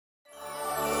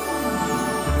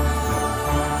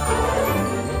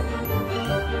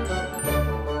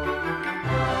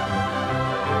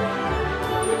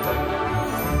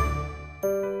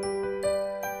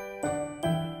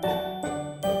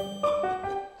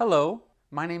Hello,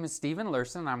 my name is Stephen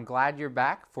Lursen and I'm glad you're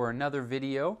back for another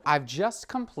video. I've just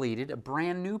completed a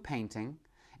brand new painting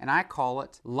and I call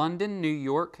it London, New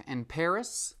York, and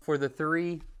Paris for the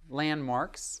three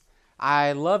landmarks.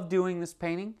 I love doing this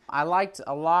painting. I liked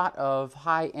a lot of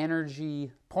high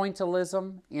energy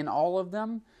pointillism in all of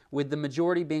them, with the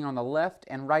majority being on the left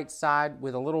and right side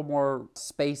with a little more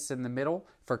space in the middle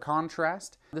for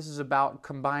contrast. This is about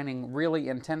combining really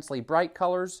intensely bright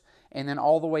colors and then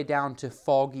all the way down to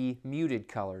foggy, muted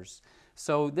colors.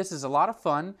 So this is a lot of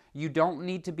fun. You don't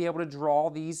need to be able to draw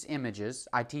these images.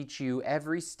 I teach you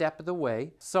every step of the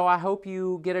way. So I hope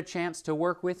you get a chance to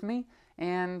work with me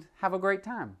and have a great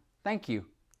time. Thank you.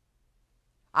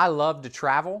 I love to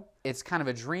travel. It's kind of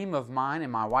a dream of mine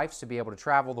and my wife's to be able to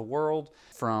travel the world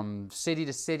from city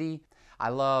to city. I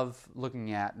love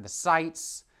looking at the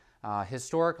sights,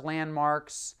 historic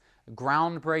landmarks,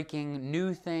 groundbreaking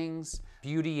new things,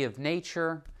 beauty of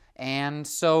nature. And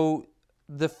so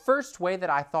the first way that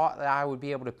I thought that I would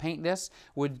be able to paint this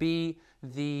would be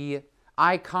the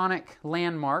iconic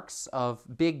landmarks of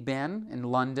Big Ben in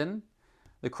London,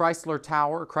 the Chrysler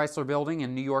Tower, Chrysler Building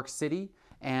in New York City,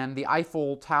 and the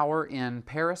Eiffel Tower in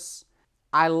Paris.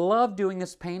 I love doing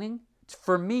this painting.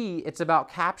 For me, it's about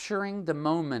capturing the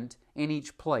moment in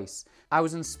each place. I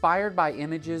was inspired by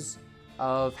images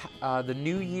of the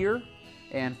New Year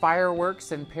and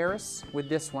fireworks in Paris with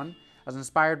this one. I was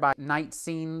inspired by night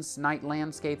scenes, night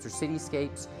landscapes or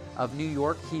cityscapes of New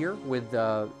York here with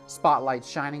the spotlights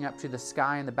shining up to the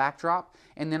sky in the backdrop.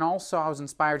 And then also I was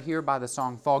inspired here by the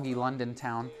song Foggy London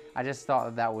Town. I just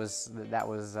thought that was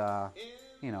a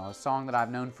song that I've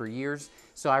known for years.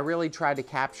 So I really tried to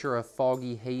capture a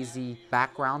foggy, hazy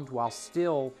background while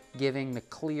still giving the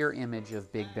clear image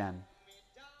of Big Ben.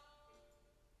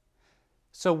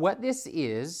 So what this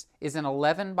is an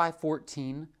 11 by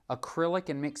 14 acrylic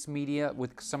and mixed media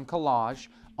with some collage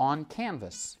on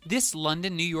canvas. This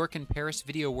London, New York, and Paris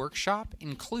video workshop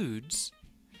includes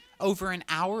over an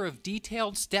hour of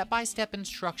detailed step-by-step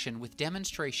instruction with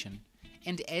demonstration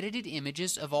and edited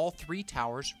images of all three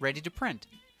towers ready to print.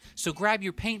 So grab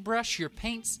your paintbrush, your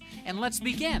paints, and let's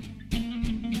begin.